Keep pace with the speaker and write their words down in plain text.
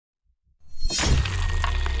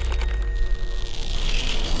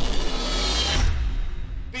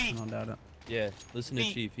at it. Yeah, listen to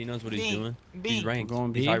Chief. He knows what he's doing. B. He's ranked. We're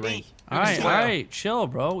going B. He's high ranked. All right, chill,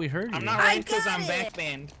 bro. We heard you. I'm not ranked because I'm back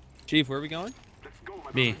banned. Chief, where are we going?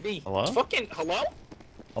 B. B. Hello? Fucking hello?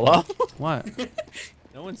 Hello? What?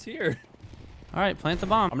 No one's here. All right, plant the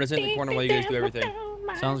bomb. I'm gonna sit in the corner while you guys do everything.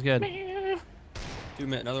 Sounds good. 2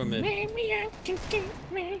 mid, another mid. I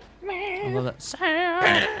love that.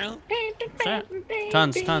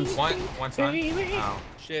 Tons. One ton. Oh.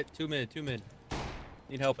 Shit, 2 mid.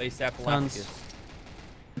 Need help ASAP. Tons.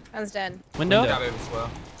 One's dead. Window. Yeah, baby, swell.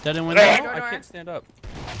 Dead in window. I can't stand up.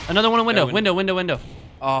 Another one in window. Yeah, Window.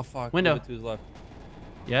 Oh fuck. Window. To his left.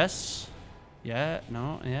 Yes. Yeah.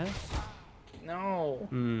 No. Yes. No.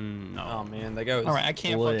 No. Oh man, that guy was. All right, I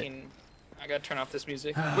can't lit. fucking. I gotta turn off this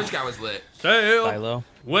music. Which guy was lit? Sail. Silo.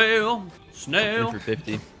 Whale. 3 Snail. for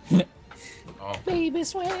 50. Oh. Baby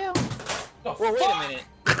swell. Well, wait a minute.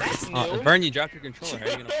 That's new. Vern, you dropped your controller. How are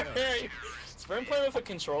you gonna play? Is Vern playing with a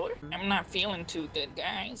controller? I'm not feeling too good,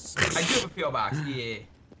 guys. I do have a PO box. Yeah.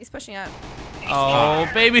 He's pushing up. Oh,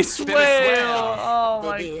 baby swale. swale. Oh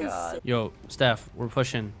my god. Yo, Steph, we're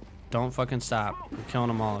pushing. Don't fucking stop. We're killing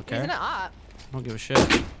them all, okay? He's in an op. Don't give a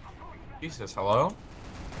shit. Jesus, hello?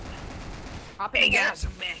 Hey guys,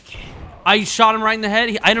 I'm back. I shot him right in the head.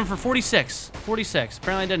 I hit him for 46. 46.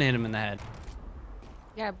 Apparently I didn't hit him in the head.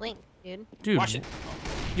 You gotta blink, dude. Dude. Watch it.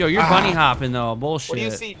 Yo, you're bunny hopping though. Bullshit. What do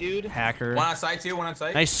you see, dude? Hacker. One on site, too. One on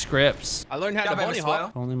site. Nice scripts. I learned how to Yeah, bunny baby,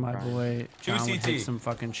 hop. swell. Only my boy Two John would CT. hit some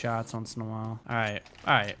fucking shots once in a while. All right.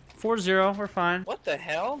 4-0. We're fine. What the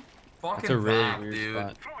hell? Fucking That's a really back, weird dude.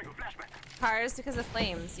 spot. Cars because of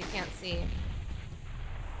flames. You can't see.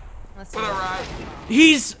 Unless What you- a ride.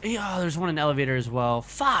 Oh, there's one in the elevator as well.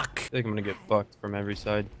 Fuck. I think I'm gonna get fucked from every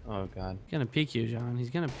side. Oh god. He's gonna peek you, John. He's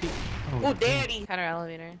gonna peek. Oh, daddy. Cut our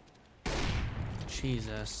elevator.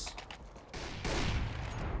 Jesus.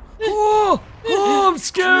 Oh, I'm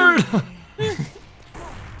scared. What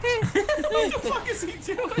the fuck is he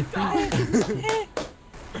doing?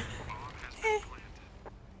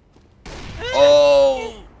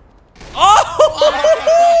 Oh.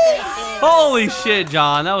 Holy shit,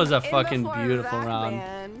 John. That was a fucking beautiful round.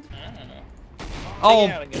 Oh.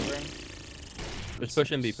 Just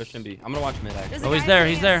push him B. Push him B. I'm gonna watch mid actually. Oh, he's there.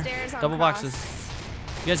 He's there. Double boxes.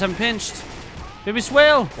 You guys haven't pinched. Baby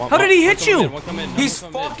swale. How did he hit you? He's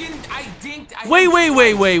fucking. I dinked.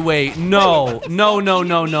 Wait. No.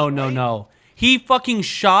 He fucking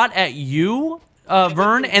shot at you,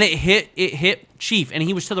 Vern, and it hit Chief, and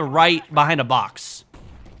he was to the right behind a box.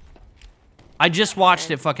 I just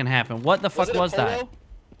watched it fucking happen. What the fuck was that?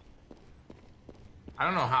 I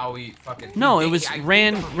don't know how we fucking. No, it was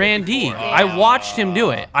Randy. I watched him do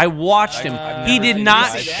it. I watched him. He did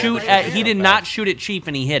not shoot at. He did not shoot at Chief,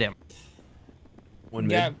 and he hit him. One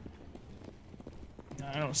mid. Yeah.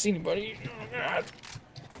 I don't see anybody.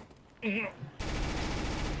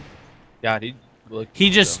 God, he looked. He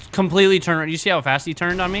just completely turned around. You see how fast he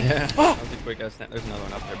turned on me? Yeah. That was a quick ass snap. There's another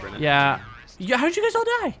one up there, Brennan. Yeah. How did you guys all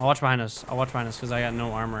die? I'll watch behind us. Because I got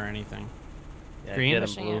no armor or anything. Yeah, Green? get him,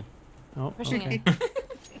 Pushing blue. it. Oh, Pushing okay. it.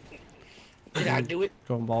 Did I do it?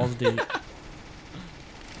 Going balls deep.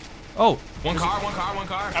 Oh. One car.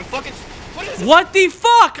 I'm fucking. What is this? What the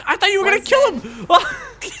fuck? I thought you were gonna kill him.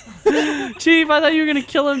 Chief, I thought you were gonna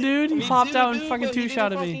kill him, dude. He popped out and fucking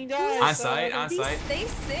two-shotted me. On site. They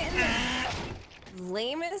sit in the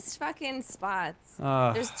lamest fucking spots.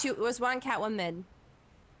 There's two. It was one cat, one mid.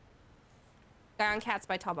 Guy on cats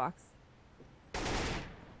by tall box.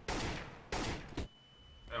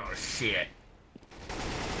 Oh shit.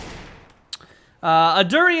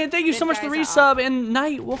 Durian, thank you so much for the Mid-guys are resub. And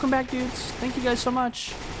Knight, welcome back, dudes. Thank you guys so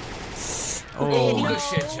much. Oh, Oh, good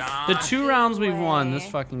shit, John. the 2 rounds we've won. This way.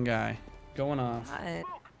 fucking guy going off. Got it.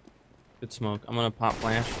 Good smoke. I'm gonna pop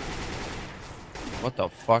flash. What the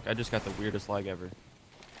fuck? I just got the weirdest lag ever.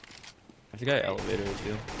 I think I got elevator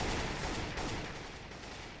too.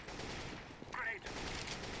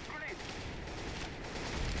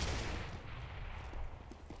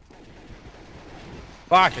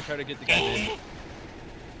 Fuck! I tried to get the guy mid.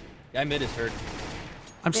 Guy mid is hurt.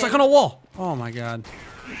 I'm stuck on a wall. Oh my god.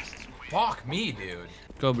 Fuck me, dude.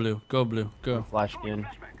 Go blue. Go blue. Go. Flash again.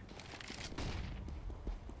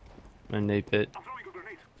 And they pit.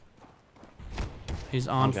 He's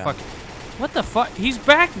on Okay. fuck. What the fuck? He's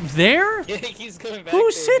back there? Yeah, he's coming back. Who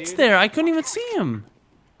there, sits dude. there? I couldn't even see him.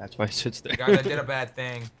 That's why he sits there. The guy that did a bad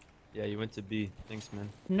thing. Yeah, you went to B. Thanks, man.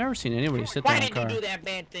 I've never seen anybody sit there Why in a did you car. do that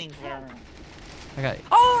bad thing for him? I got.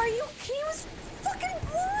 Oh, are you? He was fucking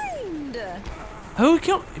blind. Who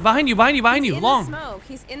killed? Behind you! Behind you! Behind you! He's Long. in the smoke.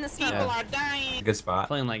 He's in the smoke. People are dying. Good spot.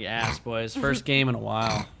 Playing like ass, boys. First game in a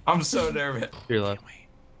while. I'm so nervous. Here left.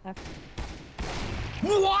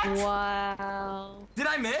 What? Wow. Did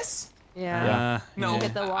I miss? Yeah. No. You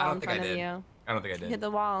hit the I wall don't in think I front of did. you. I don't think I You did. hit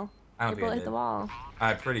the wall. I don't Your think I bullet did. hit the wall.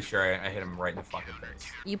 I'm pretty sure I hit him right in the fucking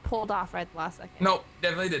face. You pulled off right at the last second. Nope,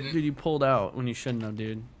 definitely didn't. Dude, you pulled out when you shouldn't have,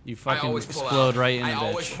 dude. You I fucking always pull explode out. right in the I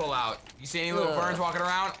always bitch. pull out. You see any little Ugh. Verns walking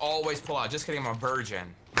around? Always pull out. Just kidding, I'm a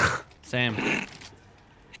virgin. Same.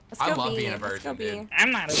 Let's I go love B. being a Let's go virgin, B. dude.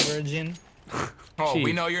 I'm not a virgin. Oh, we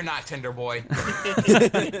Chief. know you're not, Tinder boy.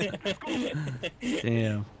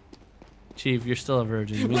 Damn. Chief, you're still a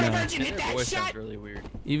virgin. We What a know. virgin hit Their that voice sounds shot. really weird.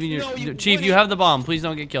 Even your No, you Chief, you wouldn't. have the bomb. Please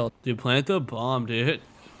don't get killed. Dude, plant the bomb, dude.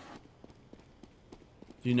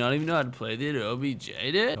 Do you not even know how to play the OBJ,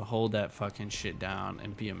 dude? Hold that fucking shit down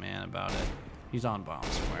and be a man about it. He's on bomb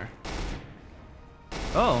somewhere.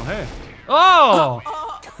 Oh, hey. Oh!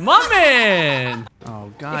 My man!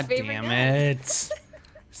 Oh, god favorite damn guy. it. This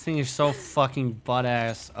thing is so fucking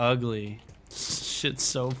butt-ass ugly. Shit's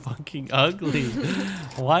so fucking ugly.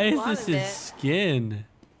 Why is this Wanted his it. skin?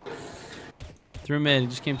 Through mid. He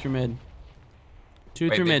just came through mid. Two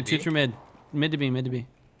Wait, through mid mid. to Two B? through mid. Mid to B. Mid to B.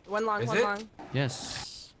 One long, Is one it? long.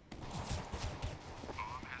 Yes.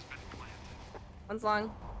 One's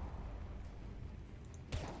long.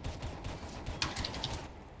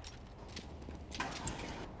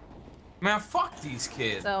 Man, fuck these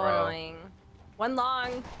kids, So bro. annoying. One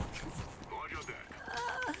long.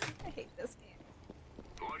 I hate this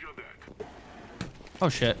game. Oh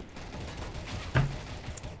shit.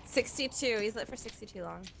 62. He's lit for 62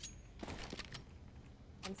 long.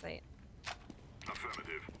 On site.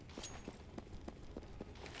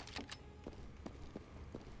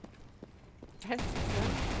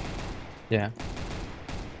 Yeah.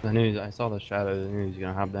 I saw the shadow. I knew he was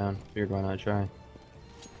gonna hop down. Figured why not try.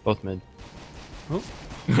 Both mid. Oop.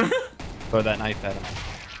 Throw that knife at him.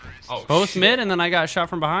 Oh, Both shit. mid, and then I got shot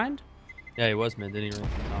from behind? Yeah, he was mid. Then he ran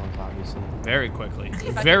from Collins, obviously. Very quickly.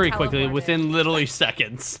 fucking Very quickly, teleported. within literally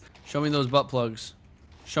seconds. Show me those butt plugs.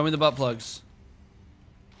 Show me the butt plugs.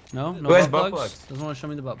 No? No Who has butt butt plugs? plugs? Doesn't want to show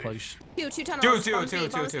me the butt plugs. Two tunnels. Two, Bombs two, B, two,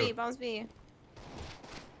 bombs two. B, bombs B.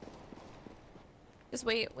 Just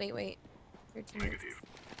wait. Your teammates.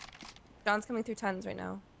 John's coming through tons right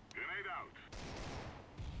now.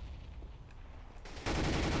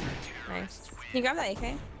 Nice. Can you grab that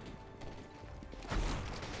AK?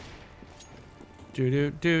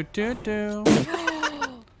 Do. Did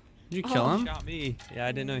you kill him? Shot me. Yeah,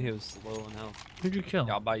 I didn't know he was low in health. Who'd you kill?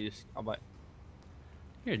 Yeah, I'll buy you.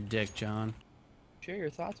 You're a dick, John. Share your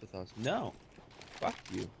thoughts with us. No. Fuck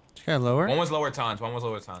you. This guy lower? One was lower tons. One was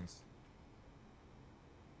lower tons.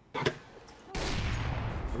 I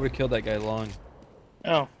would have killed that guy long.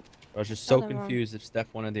 Oh. I was just so Killed him long. confused if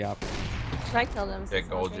Steph wanted the opposite. I killed him. so Big it's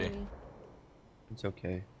not gold G. shady. It's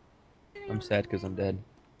okay. I'm sad because I'm dead.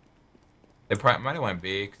 They probably might have went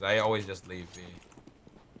B, because I always just leave B.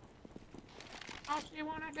 All you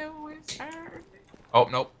wanna do is hurt. Oh,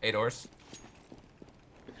 nope. 8 doors.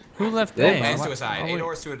 Who left Yeah, A? And What- suicide. oh, 8 wait.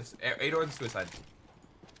 doors, 8 doors and suicide.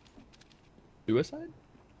 Suicide?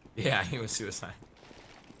 Yeah, he was suicide.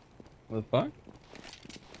 What the fuck?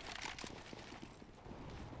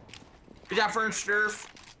 Good job, Fern Sturf.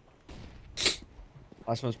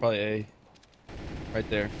 Last one's probably A. Right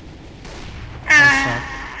there.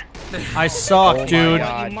 I suck, Oh my dude.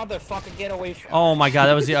 God. You motherfucker, get away from Oh my god,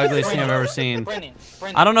 that was the ugliest thing I've ever seen. Brennan.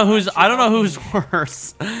 I don't know who's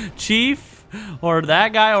worse, Chief or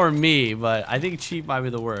that guy or me, but I think Chief might be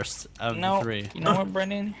the worst of the No, three. you know what,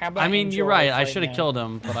 Brennan? How about I mean, you're enjoy right. life I should have now? killed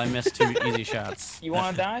him, but I missed 2 easy shots. You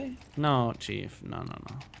wanna die? No, Chief. No. No,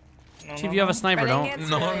 Chief, no, you have no. a sniper, Brennan don't? gets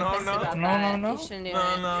No, really no, pissed no. about No, that. no, no. You shouldn't do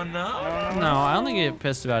No, it. no, no. No, I only get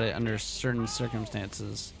pissed about it under certain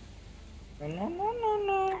circumstances.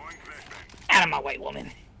 No. Out of my way,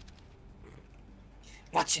 woman.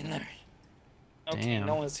 Watch and learn. Okay, Damn.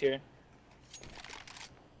 no one's here.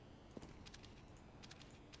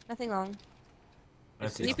 Nothing long.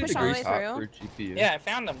 Let's Did see. you push all the way through? GPU. Yeah, I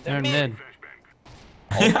found them. They're They're mid.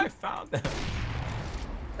 Yeah, I found them.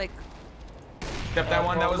 Like, Except that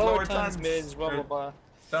one that was lower tons. mids, blah blah Or blah.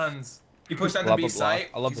 Tons. He pushed out Blah, the B blah, blah. site.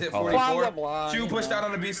 I love He's the hit color. 44. Blah, blah, blah, 2 you pushed know. out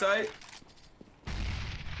on the B site.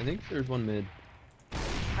 I think there's one mid.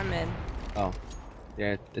 I'm in. Oh.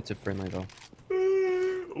 Yeah, it's a friendly though.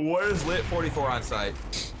 What is lit 44 on site?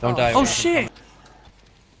 Don't Oh. die. Oh shit!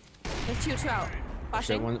 There's two out. Shit,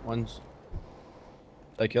 Flashing. one's.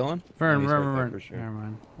 Did I kill him? Vern, He's right there Vern. for sure. Never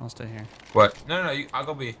mind. I'll stay here. What? No. I'll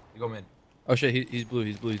go B. You go mid. Oh shit, he's blue.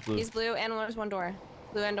 He's blue. He's blue and there's one door.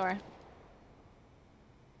 Blue and door.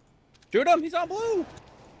 Shoot him! He's on blue.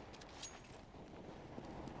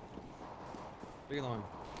 Big long.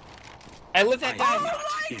 I lit that guy. I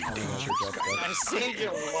I saved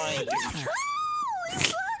your life.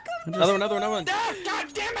 Another one. Ah, God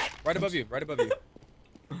damn it! Right above you.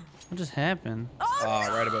 What just happened? Oh,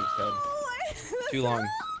 right above his head. Too long.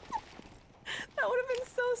 That would have been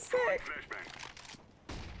so sick.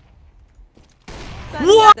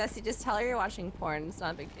 What? Dusty, just tell her you're watching porn. It's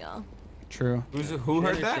not a big deal. True. Who He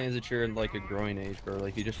heard that? understands that you're in like a growing age, bro.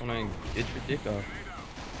 Like you just want to get your dick off.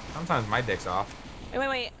 Sometimes my dick's off.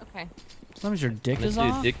 Wait. Okay. Sometimes your dick is Dude,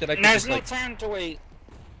 off? dick that I can There's just no like. time to wait.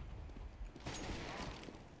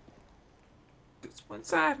 It's one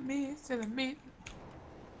side me to the meat.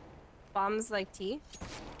 Bombs like tea.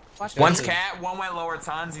 Watch One's the- cat, one went lower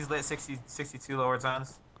tons. He's lit 62 lower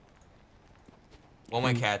tons. One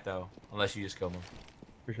went cat though, unless you just killed him.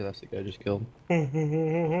 Pretty sure that's the guy I just killed.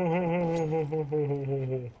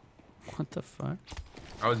 What the fuck?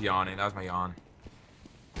 I was yawning. That was my yawn.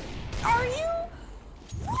 Are you?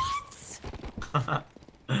 What?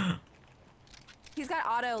 He's got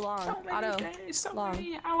auto long. Auto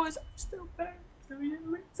long. hours, I'm still back to you.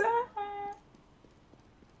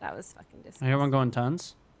 That was fucking I disgusting. hear one going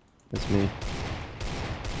tons. That's me.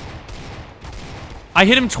 I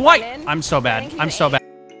hit him twice. in. I'm so bad. I'm so bad.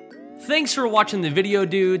 Thanks for watching the video,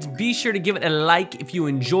 dudes. Be sure to give it a like if you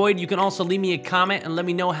enjoyed. You can also leave me a comment and let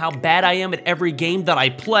me know how bad I am at every game that I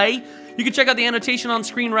play. You can check out the annotation on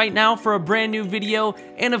screen right now for a brand new video.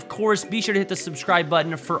 And of course, be sure to hit the subscribe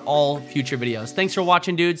button for all future videos. Thanks for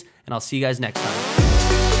watching, dudes, and I'll see you guys next time.